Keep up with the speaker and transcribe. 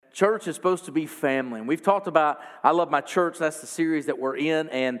Church is supposed to be family. And we've talked about, I Love My Church. That's the series that we're in.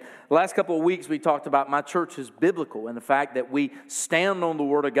 And the last couple of weeks, we talked about my church is biblical and the fact that we stand on the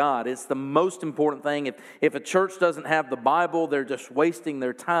Word of God. It's the most important thing. If a church doesn't have the Bible, they're just wasting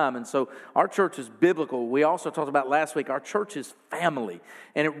their time. And so our church is biblical. We also talked about last week, our church is family.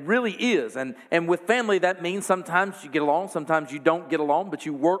 And it really is. And with family, that means sometimes you get along, sometimes you don't get along, but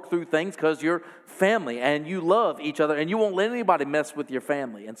you work through things because you're family and you love each other and you won't let anybody mess with your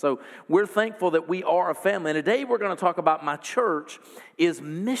family. And so we're thankful that we are a family. And today we're going to talk about my church is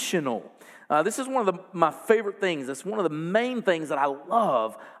missional. This is one of my favorite things. It's one of the main things that I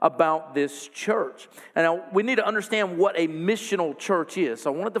love about this church. And now we need to understand what a missional church is.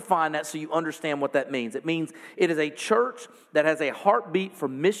 So I want to define that so you understand what that means. It means it is a church that has a heartbeat for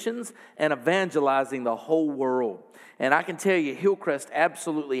missions and evangelizing the whole world. And I can tell you, Hillcrest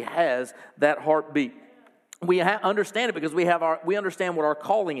absolutely has that heartbeat. We understand it because we understand what our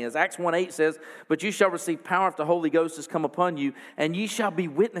calling is. Acts 1:8 says, "But you shall receive power if the Holy Ghost has come upon you, and ye shall be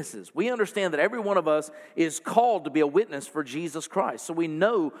witnesses." We understand that every one of us is called to be a witness for Jesus Christ. So we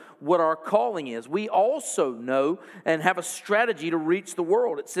know what our calling is. We also know and have a strategy to reach the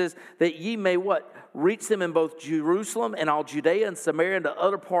world. It says that ye may what? Reach them in both Jerusalem and all Judea and Samaria and to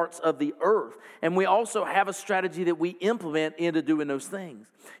other parts of the earth. And we also have a strategy that we implement into doing those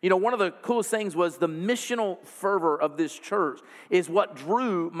things. You know, one of the coolest things was the missional fervor of this church is what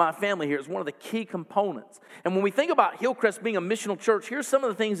drew my family here. It's one of the key components. And when we think about Hillcrest being a missional church, here's some of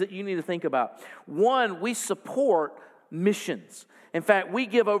the things that you need to think about. One, we support missions. In fact, we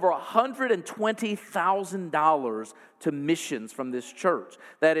give over $120,000 to missions from this church.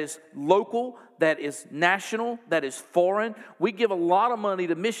 That is local, that is national, that is foreign. We give a lot of money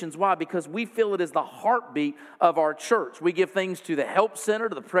to missions. Why? Because we feel it is the heartbeat of our church. We give things to the Help Center,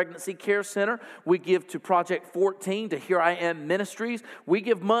 to the Pregnancy Care Center. We give to Project 14, to Here I Am Ministries. We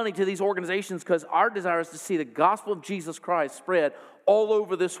give money to these organizations because our desire is to see the gospel of Jesus Christ spread all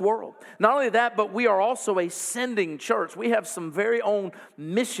over this world. Not only that, but we are also a sending church. We have some very own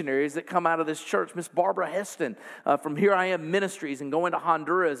missionaries that come out of this church. Miss Barbara Heston from Here I Am Ministries and going to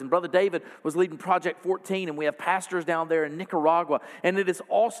Honduras. And Brother David was leading Project 14. And we have pastors down there in Nicaragua. And it is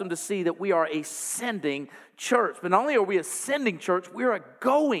awesome to see that we are a sending church. But not only are we a sending church, we're a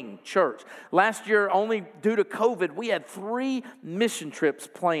going church. Last year, only due to COVID, we had 3 mission trips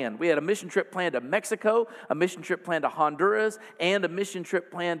planned. We had a mission trip planned to Mexico, a mission trip planned to Honduras, and a mission trip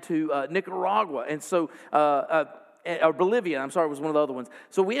planned to Nicaragua. And so, or Bolivia, was one of the other ones.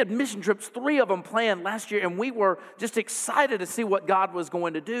 So we had mission trips, 3 of them planned last year, and we were just excited to see what God was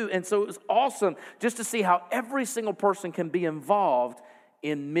going to do. And so it was awesome just to see how every single person can be involved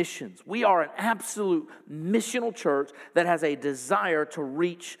in missions. We are an absolute missional church that has a desire to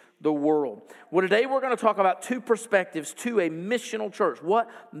reach the world. Well, today we're going to talk about 2 perspectives to a missional church. What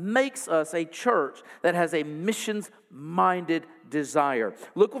makes us a church that has a missions-minded desire?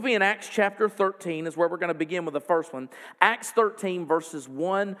 Look with me in Acts chapter 13 is where we're going to begin with the first one. Acts 13 verses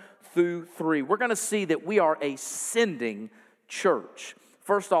 1 through 3. We're going to see that we are a sending church.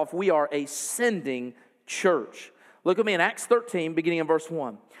 First off, we are a sending church. Look at me in Acts 13, beginning in verse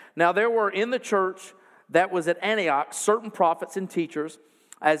 1. Now there were in the church that was at Antioch certain prophets and teachers,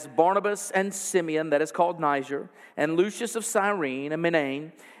 as Barnabas and Simeon, that is called Niger, and Lucius of Cyrene and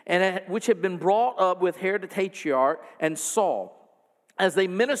Manaen, and which had been brought up with Herod the Tetrarch and Saul. As they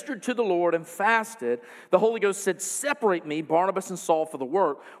ministered to the Lord and fasted, the Holy Ghost said, "Separate me, Barnabas and Saul, for the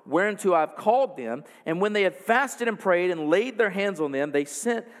work whereunto I have called them." And when they had fasted and prayed and laid their hands on them, they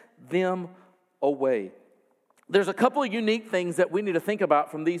sent them away. There's a couple of unique things that we need to think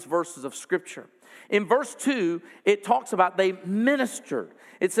about from these verses of Scripture. In verse 2, it talks about they ministered.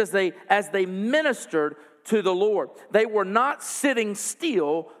 It says as they ministered to the Lord. They were not sitting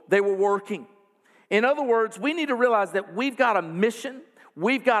still, they were working. In other words, we need to realize that we've got a mission,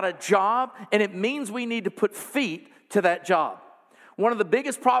 we've got a job, and it means we need to put feet to that job. One of the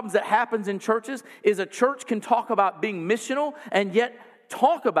biggest problems that happens in churches is a church can talk about being missional and yet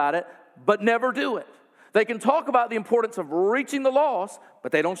talk about it, but never do it. They can talk about the importance of reaching the lost,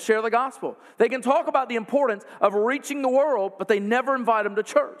 but they don't share the gospel. They can talk about the importance of reaching the world, but they never invite them to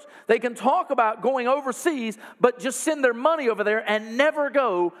church. They can talk about going overseas, but just send their money over there and never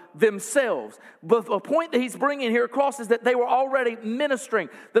go themselves. But the point that he's bringing here across is that they were already ministering.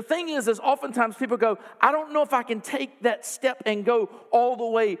 The thing is oftentimes people go, I don't know if I can take that step and go all the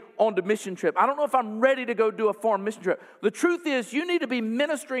way on the mission trip. I don't know if I'm ready to go do a foreign mission trip. The truth is you need to be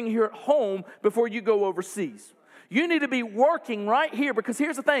ministering here at home before you go overseas. You need to be working right here because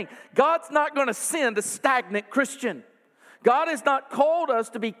here's the thing. God's not going to send a stagnant Christian. God has not called us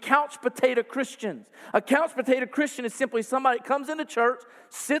to be couch potato Christians. A couch potato Christian is simply somebody that comes into church,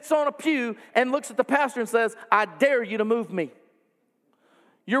 sits on a pew, and looks at the pastor and says, I dare you to move me.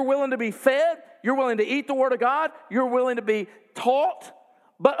 You're willing to be fed. You're willing to eat the Word of God. You're willing to be taught.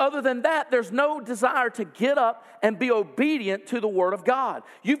 But other than that, there's no desire to get up and be obedient to the Word of God.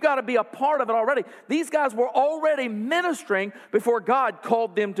 You've got to be a part of it already. These guys were already ministering before God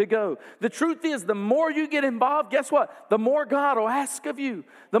called them to go. The truth is, the more you get involved, guess what? The more God will ask of you.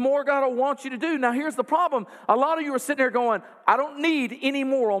 The more God will want you to do. Now, here's the problem. A lot of you are sitting there going, I don't need any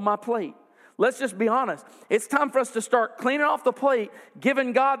more on my plate. Let's just be honest. It's time for us to start cleaning off the plate,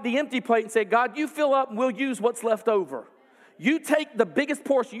 giving God the empty plate and say, God, you fill up and we'll use what's left over. You take the biggest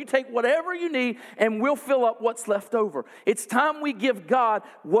portion. You take whatever you need, and we'll fill up what's left over. It's time we give God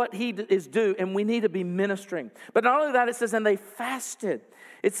what He is due, and we need to be ministering. But not only that, it says, and they fasted.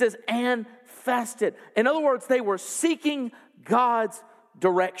 It says, and fasted. In other words, they were seeking God's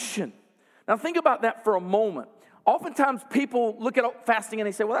direction. Now, think about that for a moment. Oftentimes, people look at fasting and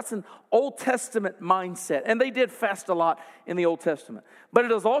they say, well, that's an Old Testament mindset. And they did fast a lot in the Old Testament. But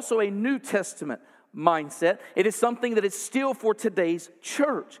it is also a New Testament mindset. It is something that is still for today's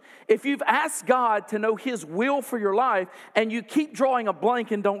church. If you've asked God to know His will for your life and you keep drawing a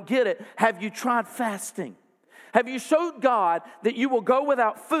blank and don't get it, have you tried fasting? Have you showed God that you will go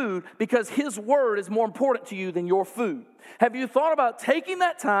without food because His word is more important to you than your food? Have you thought about taking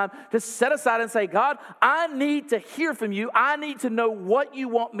that time to set aside and say, God, I need to hear from you. I need to know what you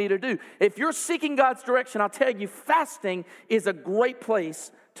want me to do. If you're seeking God's direction, I'll tell you, fasting is a great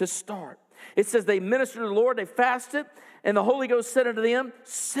place to start. It says they ministered to the Lord, they fasted, and the Holy Ghost said unto them,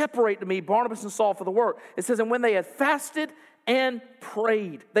 separate to me Barnabas and Saul for the work. It says, and when they had fasted and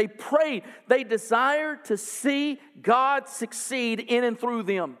prayed, they desired to see God succeed in and through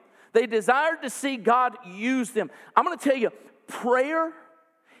them. They desired to see God use them. I'm going to tell you, prayer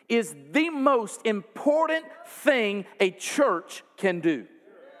is the most important thing a church can do.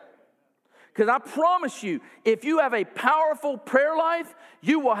 Because I promise you, if you have a powerful prayer life,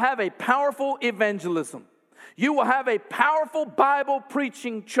 you will have a powerful evangelism. You will have a powerful Bible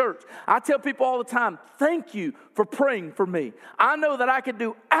preaching church. I tell people all the time, thank you for praying for me. I know that I could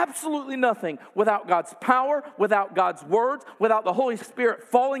do absolutely nothing without God's power, without God's words, without the Holy Spirit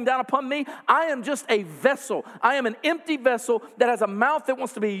falling down upon me. I am just a vessel. I am an empty vessel that has a mouth that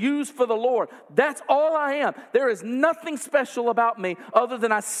wants to be used for the Lord. That's all I am. There is nothing special about me other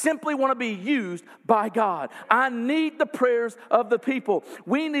than I simply want to be used by God. I need the prayers of the people.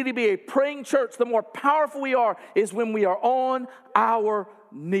 We need to be a praying church. The more powerful we are is when we are on our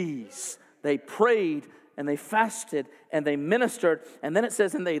knees. They prayed and they fasted and they ministered, and then it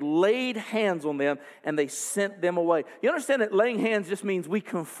says, and they laid hands on them and they sent them away. You understand that laying hands just means we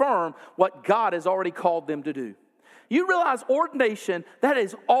confirm what God has already called them to do. You realize ordination, that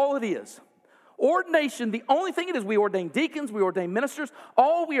is all it is. Ordination, the only thing it is, we ordain deacons, we ordain ministers.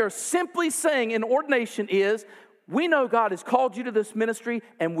 All we are simply saying in ordination is, we know God has called you to this ministry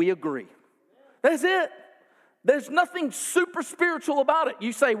and we agree. That's it. There's nothing super spiritual about it.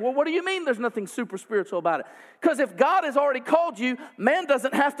 You say, well, what do you mean there's nothing super spiritual about it? Because if God has already called you, man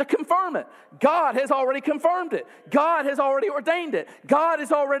doesn't have to confirm it. God has already confirmed it. God has already ordained it. God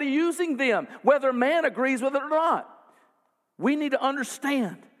is already using them, whether man agrees with it or not. We need to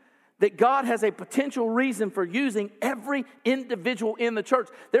understand that God has a potential reason for using every individual in the church.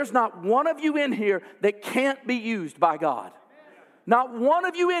 There's not one of you in here that can't be used by God. Not one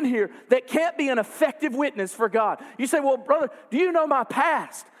of you in here that can't be an effective witness for God. You say, well, brother, do you know my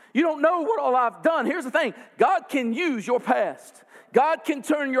past? You don't know what all I've done. Here's the thing. God can use your past. God can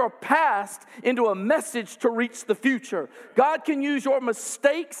turn your past into a message to reach the future. God can use your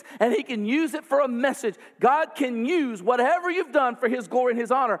mistakes and He can use it for a message. God can use whatever you've done for His glory and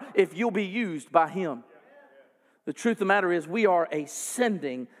His honor if you'll be used by Him. The truth of the matter is we are a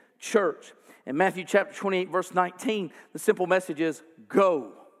sending church. In Matthew chapter 28, verse 19, the simple message is,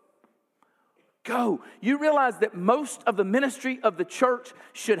 go. Go. You realize that most of the ministry of the church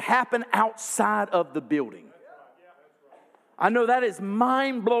should happen outside of the building. I know that is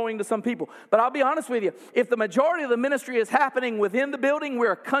mind-blowing to some people, but I'll be honest with you. If the majority of the ministry is happening within the building,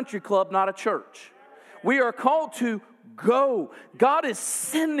 we're a country club, not a church. We are called to go. God is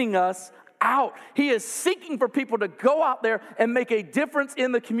sending us out. He is seeking for people to go out there and make a difference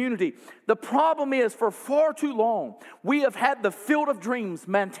in the community. The problem is, for far too long, we have had the field of dreams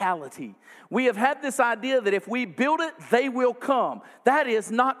mentality. We have had this idea that if we build it, they will come. That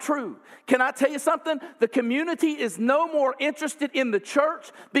is not true. Can I tell you something? The community is no more interested in the church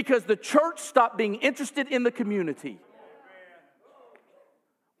because the church stopped being interested in the community.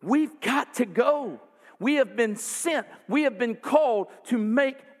 We've got to go. We have been sent. We have been called to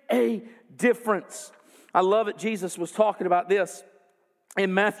make a difference. I love it. Jesus was talking about this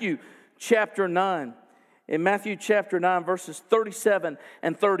in Matthew chapter 9. In Matthew chapter 9, verses 37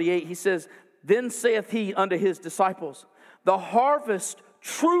 and 38, he says, "Then saith he unto his disciples, the harvest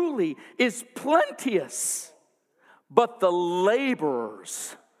truly is plenteous, but the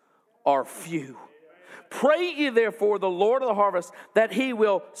laborers are few. Pray ye therefore the Lord of the harvest that he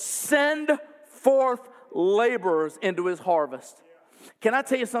will send forth laborers into his harvest." Can I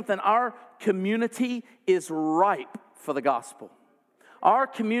tell you something? Our community is ripe for the gospel. Our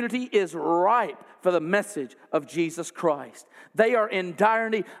community is ripe for the message of Jesus Christ. They are in dire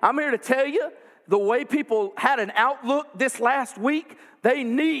need. I'm here to tell you, the way people had an outlook this last week, they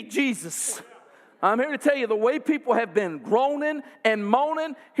need Jesus. I'm here to tell you, the way people have been groaning and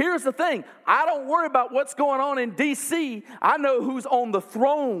moaning, here's the thing. I don't worry about what's going on in D.C. I know who's on the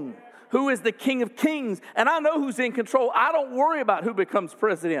throne, who is the King of Kings, and I know who's in control. I don't worry about who becomes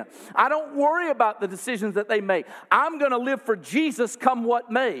president. I don't worry about the decisions that they make. I'm going to live for Jesus come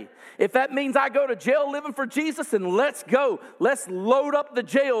what may. If that means I go to jail living for Jesus, then let's go. Let's load up the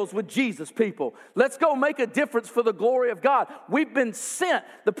jails with Jesus, people. Let's go make a difference for the glory of God. We've been sent.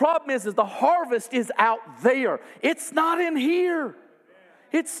 The problem is the harvest is out there. It's not in here.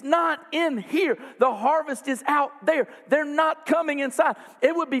 It's not in here. The harvest is out there. They're not coming inside.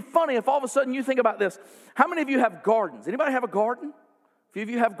 It would be funny if all of a sudden you think about this. How many of you have gardens? Anybody have a garden? A few of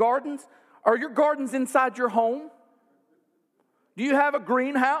you have gardens. Are your gardens inside your home? Do you have a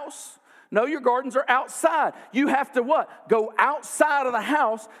greenhouse? No, your gardens are outside. You have to what? Go outside of the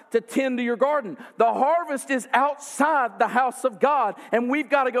house to tend to your garden. The harvest is outside the house of God, and we've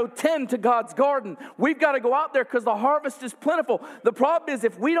got to go tend to God's garden. We've got to go out there because the harvest is plentiful. The problem is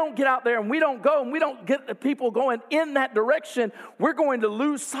if we don't get out there and we don't go and we don't get the people going in that direction, we're going to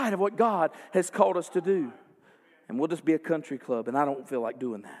lose sight of what God has called us to do. And we'll just be a country club, and I don't feel like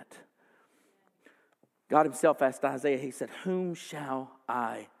doing that. God himself asked Isaiah, he said, "Whom shall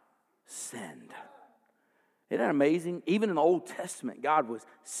I send?" Isn't that amazing? Even in the Old Testament, God was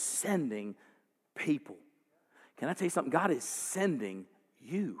sending people. Can I tell you something? God is sending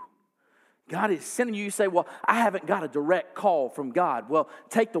you. God is sending you. You say, "Well, I haven't got a direct call from God." Well,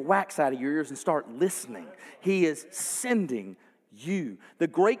 take the wax out of your ears and start listening. He is sending you. The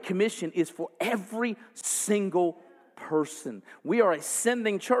Great Commission is for every single person. We are a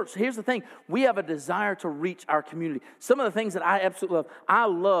sending church. Here's the thing. We have a desire to reach our community. Some of the things that I absolutely love. I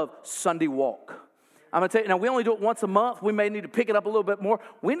love Sunday walk. I'm going to tell you, now we only do it once a month. We may need to pick it up a little bit more.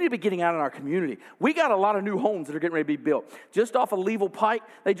 We need to be getting out in our community. We got a lot of new homes that are getting ready to be built. Just off of Leeville Pike,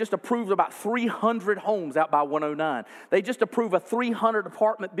 they just approved about 300 homes out by 109. They just approved a 300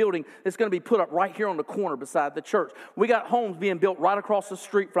 apartment building that's going to be put up right here on the corner beside the church. We got homes being built right across the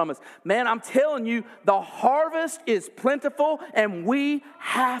street from us. Man, I'm telling you, the harvest is plentiful and we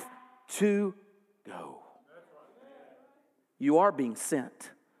have to go. You are being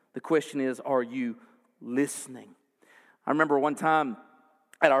sent. The question is, are you listening? I remember one time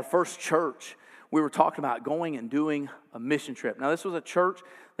at our first church, we were talking about going and doing a mission trip. Now, this was a church,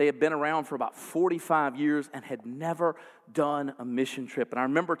 they had been around for about 45 years and had never done a mission trip. And I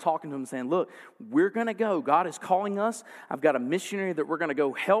remember talking to them saying, "Look, we're going to go. God is calling us. I've got a missionary that we're going to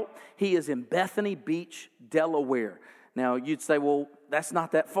go help. He is in Bethany Beach, Delaware." Now, you'd say, "Well, that's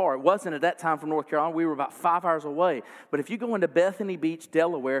not that far." It wasn't at that time from North Carolina. We were about 5 hours away. But if you go into Bethany Beach,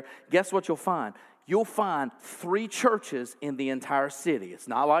 Delaware, guess what you'll find? You'll find 3 churches in the entire city. It's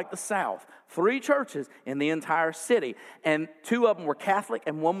not like the South. 3 churches in the entire city. And 2 of them were Catholic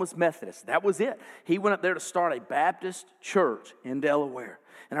and 1 was Methodist. That was it. He went up there to start a Baptist church in Delaware.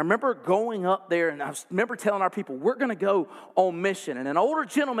 And I remember going up there and I remember telling our people, we're going to go on mission. And an older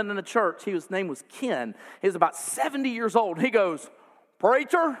gentleman in the church, his name was Ken. He was about 70 years old. He goes,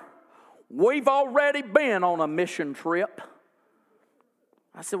 "Preacher, we've already been on a mission trip."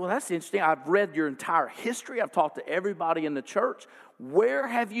 I said, "Well, that's interesting. I've read your entire history. I've talked to everybody in the church. Where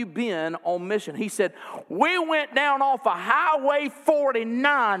have you been on mission?" He said, "We went down off of Highway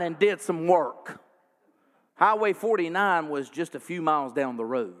 49 and did some work." Highway 49 was just a few miles down the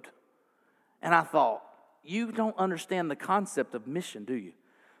road. And I thought, you don't understand the concept of mission, do you?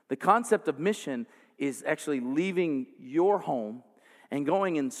 The concept of mission is actually leaving your home and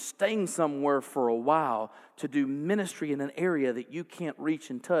going and staying somewhere for a while to do ministry in an area that you can't reach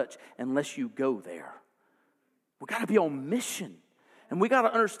and touch unless you go there. We've got to be on mission. And we got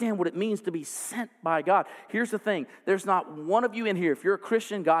to understand what it means to be sent by God. Here's the thing. There's not one of you in here, if you're a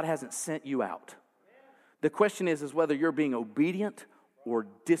Christian, God hasn't sent you out. The question is whether you're being obedient or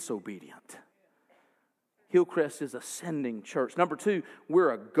disobedient. Hillcrest is a sending church. Number 2,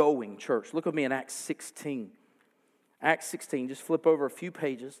 we're a going church. Look with me in Acts 16. Acts 16, just flip over a few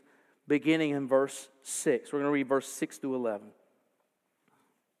pages, beginning in verse 6. We're going to read verse 6 through 11.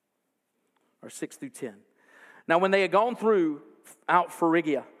 Or 6 through 10. Now when they had gone out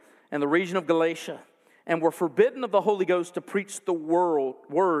Phrygia and the region of Galatia, and were forbidden of the Holy Ghost to preach the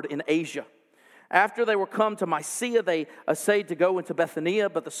word in Asia. After they were come to Mysia, they essayed to go into Bithynia,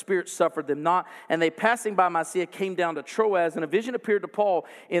 but the Spirit suffered them not. And they, passing by Mysia, came down to Troas, and a vision appeared to Paul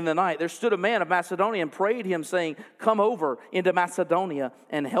in the night. There stood a man of Macedonia and prayed him, saying, "Come over into Macedonia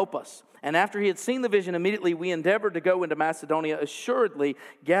and help us." And after he had seen the vision, immediately we endeavored to go into Macedonia, assuredly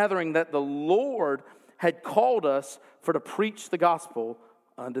gathering that the Lord had called us for to preach the gospel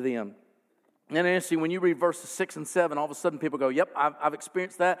unto them. And interesting, when you read verses 6 and 7, all of a sudden people go, yep, I've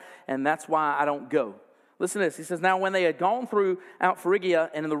experienced that, and that's why I don't go. Listen to this. He says, now when they had gone out Phrygia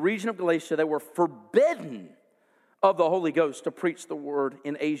and in the region of Galatia, they were forbidden of the Holy Ghost to preach the word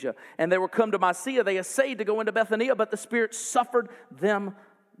in Asia. And they were come to Mysia. They essayed to go into Bithynia, but the Spirit suffered them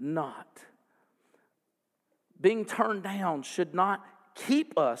not. Being turned down should not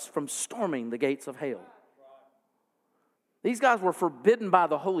keep us from storming the gates of hell. These guys were forbidden by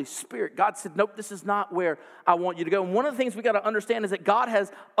the Holy Spirit. God said, nope, this is not where I want you to go. And one of the things we got to understand is that God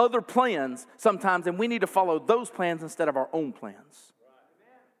has other plans sometimes, and we need to follow those plans instead of our own plans.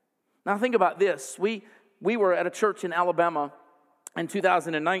 Now think about this. We were at a church in Alabama in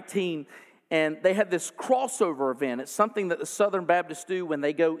 2019, and they had this crossover event. It's something that the Southern Baptists do when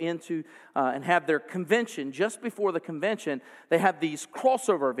they go into and have their convention. Just before the convention, they have these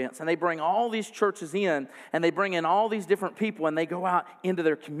crossover events, and they bring all these churches in, and they bring in all these different people, and they go out into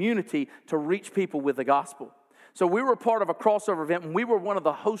their community to reach people with the gospel. So we were part of a crossover event, and we were one of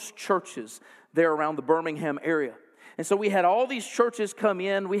the host churches there around the Birmingham area. And so we had all these churches come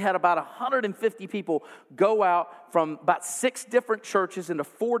in. We had about 150 people go out from about 6 different churches into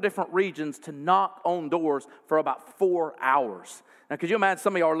 4 different regions to knock on doors for about 4 hours. Now, could you imagine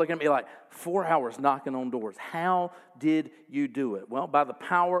some of y'all are looking at me like, 4 hours knocking on doors? How did you do it? Well, by the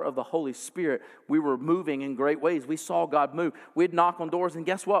power of the Holy Spirit, we were moving in great ways. We saw God move. We'd knock on doors, and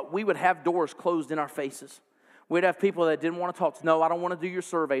guess what? We would have doors closed in our faces. We'd have people that didn't want to talk to us. No, I don't want to do your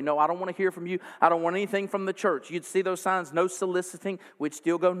survey. No, I don't want to hear from you. I don't want anything from the church. You'd see those signs, no soliciting. We'd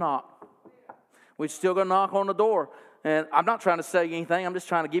still go knock. We'd still go knock on the door. And I'm not trying to sell you anything. I'm just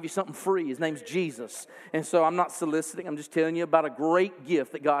trying to give you something free. His name's Jesus. And so I'm not soliciting. I'm just telling you about a great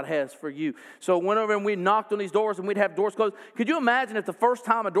gift that God has for you. So whenever we knocked on these doors and we'd have doors closed, could you imagine if the first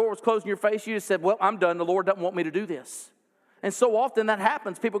time a door was closed in your face, you just said, well, I'm done. The Lord doesn't want me to do this. And so often that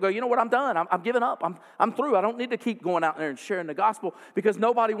happens. People go, you know what, I'm done. I'm giving up. I'm through. I don't need to keep going out there and sharing the gospel because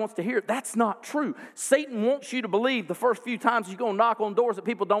nobody wants to hear it. That's not true. Satan wants you to believe the first few times you're going to knock on doors that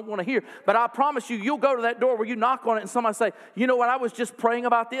people don't want to hear. But I promise you, you'll go to that door where you knock on it and somebody say, you know what, I was just praying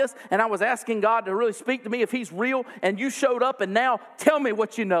about this and I was asking God to really speak to me if he's real, and you showed up and now tell me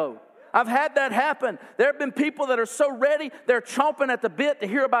what you know. I've had that happen. There have been people that are so ready, they're chomping at the bit to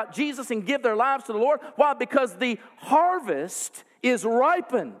hear about Jesus and give their lives to the Lord. Why? Because the harvest is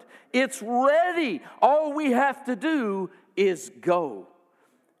ripened. It's ready. All we have to do is go.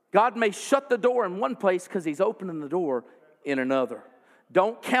 God may shut the door in one place because he's opening the door in another.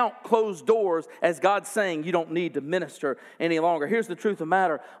 Don't count closed doors as God saying you don't need to minister any longer. Here's the truth of the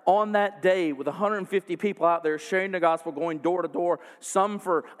matter. On that day, with 150 people out there sharing the gospel, going door to door, some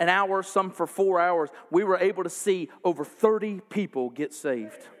for an hour, some for 4 hours, we were able to see over 30 people get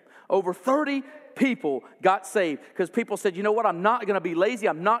saved. Over 30 people got saved because people said, you know what, I'm not going to be lazy.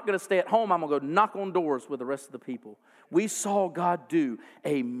 I'm not going to stay at home. I'm going to go knock on doors with the rest of the people. We saw God do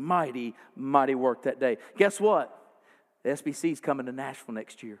a mighty, mighty work that day. Guess what? The SBC is coming to Nashville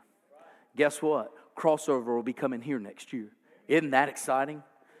next year. Guess what? Crossover will be coming here next year. Isn't that exciting?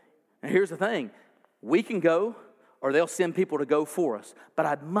 And here's the thing. We can go, or they'll send people to go for us. But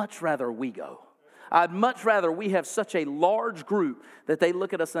I'd much rather we go. I'd much rather we have such a large group that they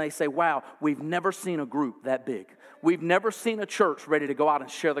look at us and they say, wow, we've never seen a group that big. We've never seen a church ready to go out and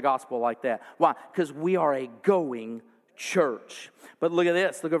share the gospel like that. Why? Because we are a going church. But look at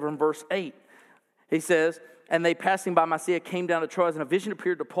this. Look over in verse 8. He says, and they, passing by Mysia, came down to Troas, and a vision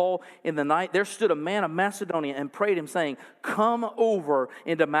appeared to Paul in the night. There stood a man of Macedonia and prayed him, saying, come over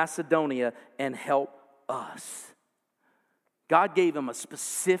into Macedonia and help us. God gave him a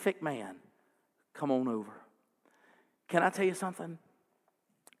specific man. Come on over. Can I tell you something?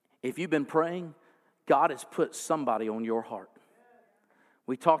 If you've been praying, God has put somebody on your heart.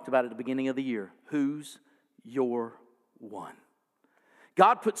 We talked about it at the beginning of the year. Who's your one?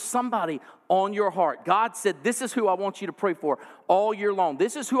 God put somebody on your heart. God said, this is who I want you to pray for all year long.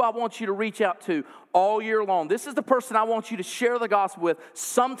 This is who I want you to reach out to all year long. This is the person I want you to share the gospel with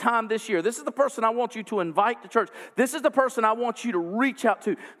sometime this year. This is the person I want you to invite to church. This is the person I want you to reach out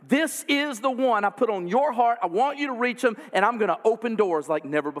to. This is the one I put on your heart. I want you to reach them, and I'm going to open doors like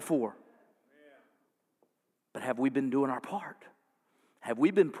never before. But have we been doing our part? Have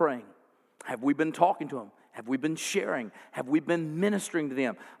we been praying? Have we been talking to them? Have we been sharing? Have we been ministering to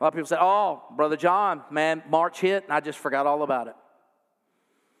them? A lot of people say, oh, Brother John, man, March hit and I just forgot all about it.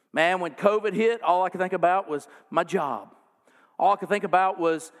 Man, when COVID hit, all I could think about was my job. All I could think about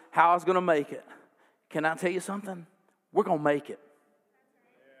was how I was going to make it. Can I tell you something? We're going to make it.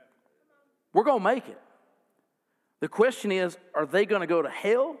 We're going to make it. The question is, are they going to go to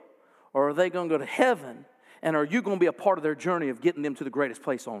hell or are they going to go to heaven? And are you going to be a part of their journey of getting them to the greatest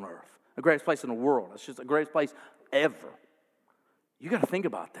place on earth? The greatest place in the world. It's just the greatest place ever. You got to think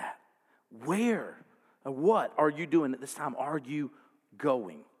about that. Where or what are you doing at this time? Are you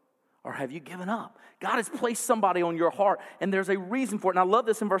going? Or have you given up? God has placed somebody on your heart, and there's a reason for it. And I love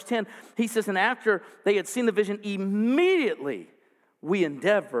this in verse 10. He says, and after they had seen the vision, immediately we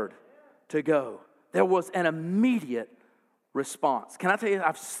endeavored to go. There was an immediate response. Can I tell you,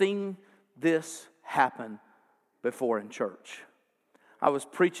 I've seen this happen before in church. I was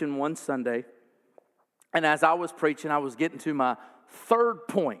preaching one Sunday, and as I was preaching, I was getting to my third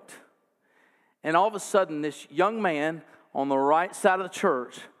point. And all of a sudden, this young man on the right side of the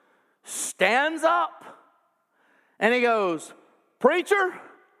church stands up, and he goes, preacher,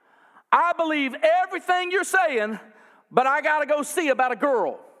 I believe everything you're saying, but I got to go see about a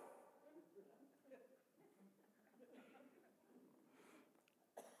girl.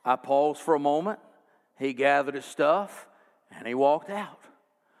 I paused for a moment. He gathered his stuff. And he walked out.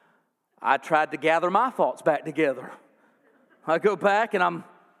 I tried to gather my thoughts back together. I go back and I'm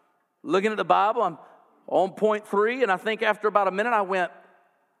looking at the Bible. I'm on point 3. And I think after about a minute I went,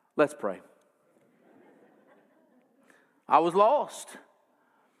 let's pray. I was lost.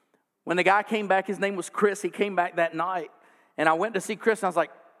 When the guy came back, his name was Chris. He came back that night. And I went to see Chris and I was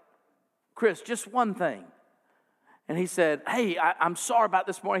like, Chris, just one thing. And he said, hey, I'm sorry about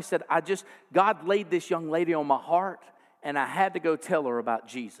this morning. He said, God laid this young lady on my heart. And I had to go tell her about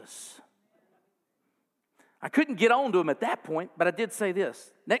Jesus. I couldn't get on to him at that point, but I did say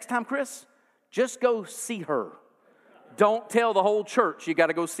this. Next time, Chris, just go see her. Don't tell the whole church you got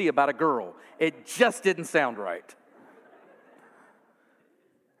to go see about a girl. It just didn't sound right.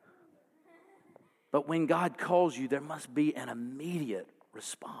 But when God calls you, there must be an immediate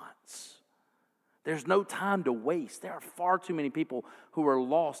response. There's no time to waste. There are far too many people who are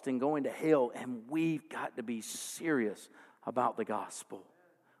lost and going to hell, and we've got to be serious about the gospel.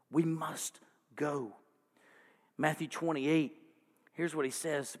 We must go. Matthew 28, here's what he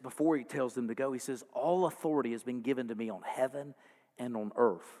says before he tells them to go. He says, all authority has been given to me on heaven and on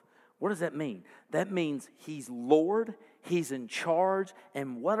earth. What does that mean? That means he's Lord, he's in charge,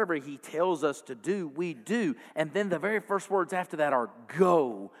 and whatever he tells us to do, we do. And then the very first words after that are,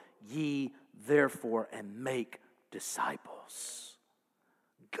 go ye therefore and make disciples.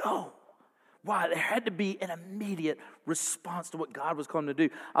 Go. Why? There had to be an immediate response to what God was calling to do.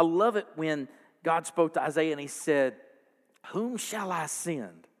 I love it when God spoke to Isaiah and he said, whom shall I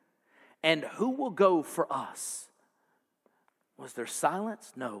send? And who will go for us? Was there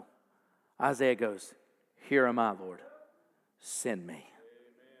silence? No. Isaiah goes, here am I, Lord. Send me. Amen.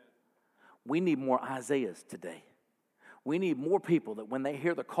 We need more Isaiahs today. We need more people that when they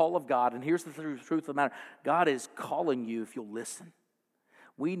hear the call of God, and here's the truth of the matter, God is calling you if you'll listen.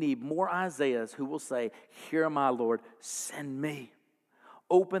 We need more Isaiahs who will say, here am I, Lord, send me.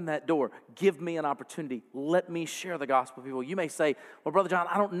 Open that door. Give me an opportunity. Let me share the gospel with people. You may say, well, Brother John,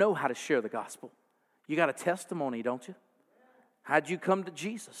 I don't know how to share the gospel. You got a testimony, don't you? How'd you come to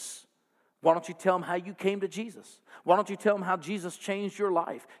Jesus? Why don't you tell them how you came to Jesus? Why don't you tell them how Jesus changed your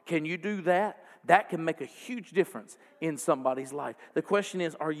life? Can you do that? That can make a huge difference in somebody's life. The question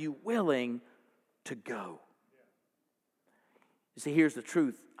is, are you willing to go? You see, here's the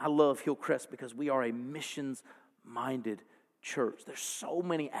truth. I love Hillcrest because we are a missions-minded church. There's so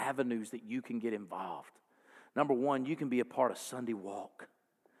many avenues that you can get involved. Number one, you can be a part of Sunday Walk.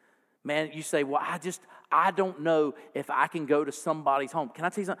 Man, you say, well, I don't know if I can go to somebody's home. Can I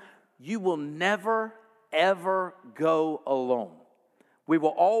tell you something? You will never, ever go alone. We will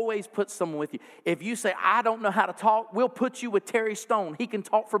always put someone with you. If you say, I don't know how to talk, we'll put you with Terry Stone. He can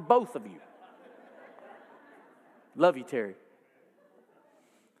talk for both of you. Love you, Terry.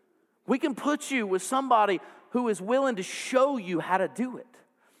 We can put you with somebody who is willing to show you how to do it.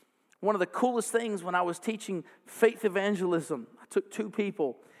 One of the coolest things when I was teaching faith evangelism, I took 2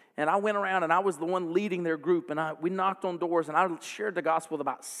 people, and I went around, and I was the one leading their group, and we knocked on doors, and I shared the gospel with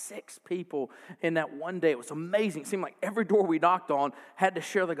about 6 people in that one day. It was amazing. It seemed like every door we knocked on had to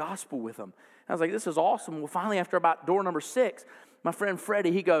share the gospel with them. I was like, this is awesome. Well, finally, after about door number 6, my friend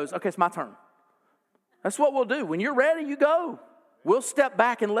Freddie, he goes, okay, it's my turn. That's what we'll do. When you're ready, you go. We'll step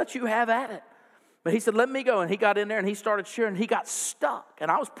back and let you have at it. But he said, let me go. And he got in there and he started sharing. He got stuck. And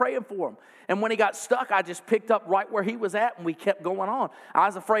I was praying for him. And when he got stuck, I just picked up right where he was at and we kept going on. I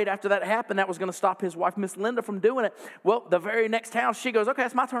was afraid after that happened, that was going to stop his wife, Miss Linda, from doing it. Well, the very next town, she goes, okay,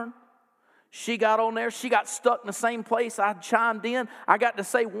 it's my turn. She got on there. She got stuck in the same place. I chimed in. I got to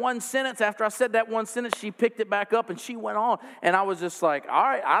say one sentence. After I said that one sentence, she picked it back up and she went on. And I was just like, all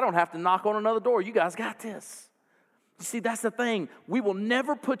right, I don't have to knock on another door. You guys got this. You see, that's the thing. We will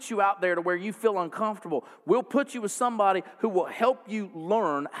never put you out there to where you feel uncomfortable. We'll put you with somebody who will help you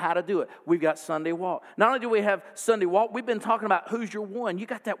learn how to do it. We've got Sunday Walk. Not only do we have Sunday Walk, we've been talking about who's your one. You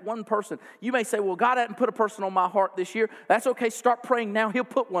got that one person. You may say, well, God hadn't put a person on my heart this year. That's okay. Start praying now. He'll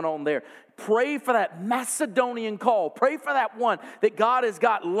put one on there. Pray for that Macedonian call. Pray for that one that God has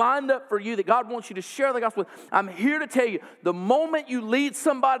got lined up for you, that God wants you to share the gospel with. I'm here to tell you, the moment you lead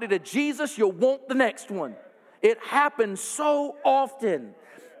somebody to Jesus, you'll want the next one. It happens so often.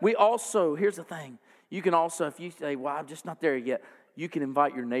 Here's the thing. You can also, if you say, well, I'm just not there yet, you can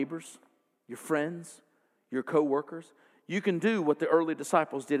invite your neighbors, your friends, your co-workers. You can do what the early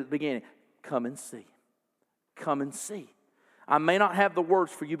disciples did at the beginning. Come and see. Come and see. I may not have the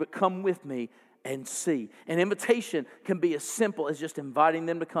words for you, but come with me and see. An invitation can be as simple as just inviting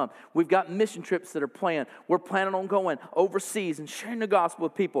them to come. We've got mission trips that are planned. We're planning on going overseas and sharing the gospel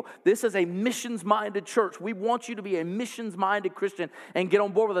with people. This is a missions-minded church. We want you to be a missions-minded Christian and get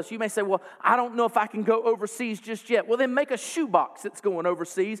on board with us. You may say, well, I don't know if I can go overseas just yet. Well, then make a shoebox that's going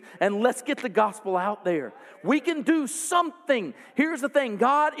overseas and let's get the gospel out there. We can do something. Here's the thing.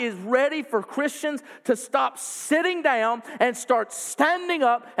 God is ready for Christians to stop sitting down and start standing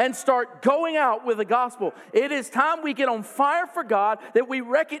up and start going out with the gospel. It is time we get on fire for God, that we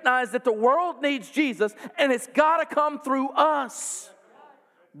recognize that the world needs Jesus and it's got to come through us.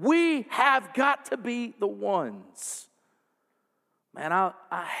 We have got to be the ones. Man,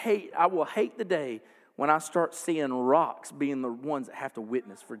 I will hate the day when I start seeing rocks being the ones that have to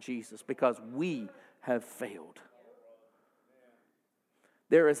witness for Jesus, because we have failed.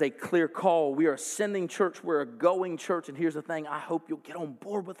 There is a clear call. We are a sending church. We're a going church. And here's the thing. I hope you'll get on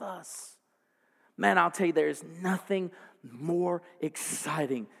board with us. Man, I'll tell you, there is nothing more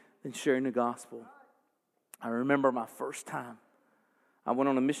exciting than sharing the gospel. I remember my first time. I went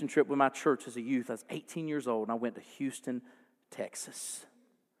on a mission trip with my church as a youth. I was 18 years old, and I went to Houston, Texas.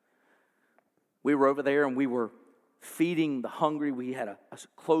 We were over there, and we were feeding the hungry. We had a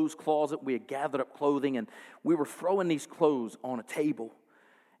clothes closet. We had gathered up clothing, and we were throwing these clothes on a table.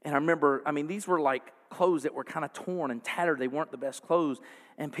 And I remember, these were like clothes that were kind of torn and tattered. They weren't the best clothes.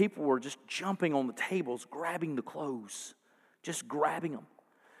 And people were just jumping on the tables, grabbing the clothes, just grabbing them.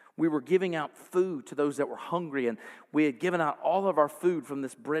 We were giving out food to those that were hungry. And we had given out all of our food from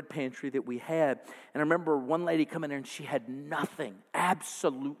this bread pantry that we had. And I remember one lady coming there and she had nothing,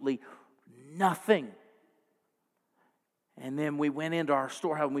 absolutely nothing. And then we went into our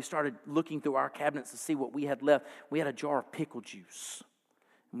storehouse and we started looking through our cabinets to see what we had left. We had a jar of pickle juice.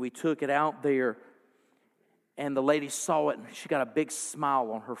 And we took it out there, and the lady saw it, and she got a big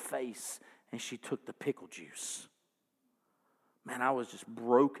smile on her face, and she took the pickle juice. Man, I was just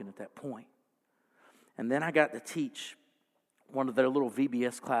broken at that point. And then I got to teach one of their little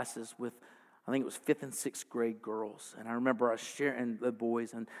VBS classes with, I think it was 5th and 6th grade girls. And I remember I was sharing the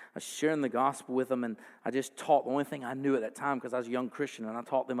boys, and I was sharing the gospel with them, and I just taught the only thing I knew at that time, because I was a young Christian, and I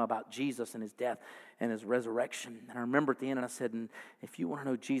taught them about Jesus and his death and his resurrection. And I remember at the end, I said, and if you want to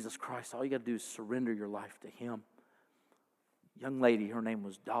know Jesus Christ, all you got to do is surrender your life to him. Young lady, her name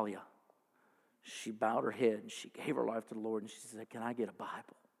was Dahlia. She bowed her head, and she gave her life to the Lord, and she said, can I get a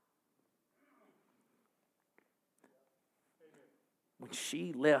Bible? When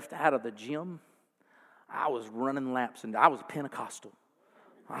she left out of the gym, I was running laps, and I was Pentecostal.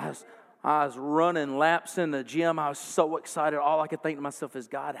 I was running laps in the gym. I was so excited. All I could think to myself is,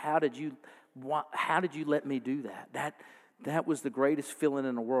 God, how did you let me do that? That was the greatest feeling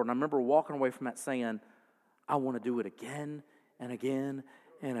in the world. And I remember walking away from that saying, I want to do it again and again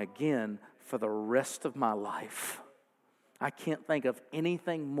and again for the rest of my life. I can't think of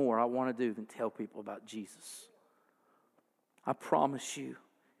anything more I want to do than tell people about Jesus. I promise you,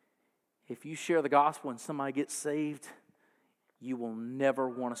 if you share the gospel and somebody gets saved, you will never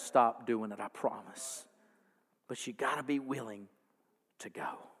want to stop doing it, I promise. But you got to be willing to go.